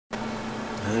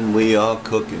And we are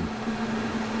cooking.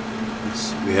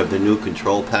 We have the new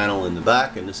control panel in the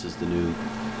back, and this is the new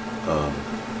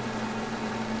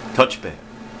touchpad.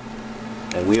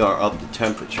 And we are up the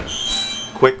temperature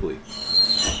quickly.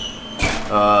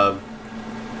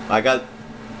 I got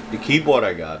the keyboard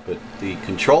but the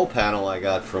control panel I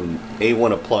got from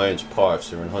A1 Appliance Parts.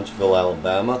 They're in Huntsville,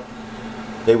 Alabama.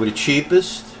 They were the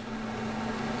cheapest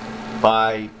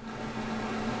by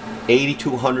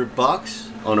 $8,200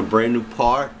 on a brand new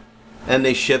part, and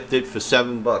they shipped it for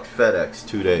 $7 FedEx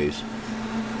 2 days.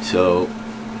 So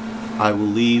I will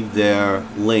leave their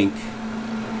link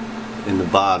in the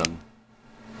bottom.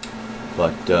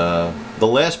 But the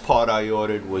last part I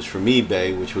ordered was from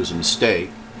eBay, which was a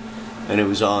mistake, and it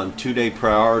was on 2-day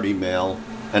priority mail,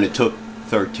 and it took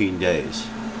 13 days.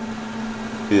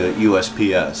 The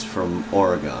USPS from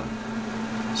Oregon.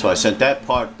 So I sent that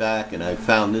part back, and I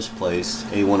found this place,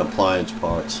 A1 Appliance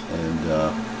Parts,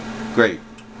 and great.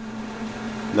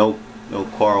 No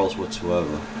quarrels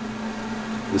whatsoever.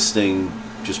 This thing,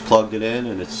 just plugged it in,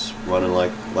 and it's running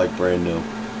like brand new.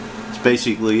 It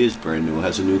basically is brand new. It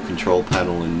has a new control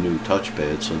panel and a new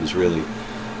touchpad, so there's really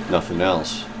nothing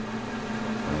else.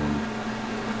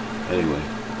 Anyway,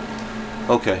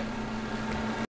 okay.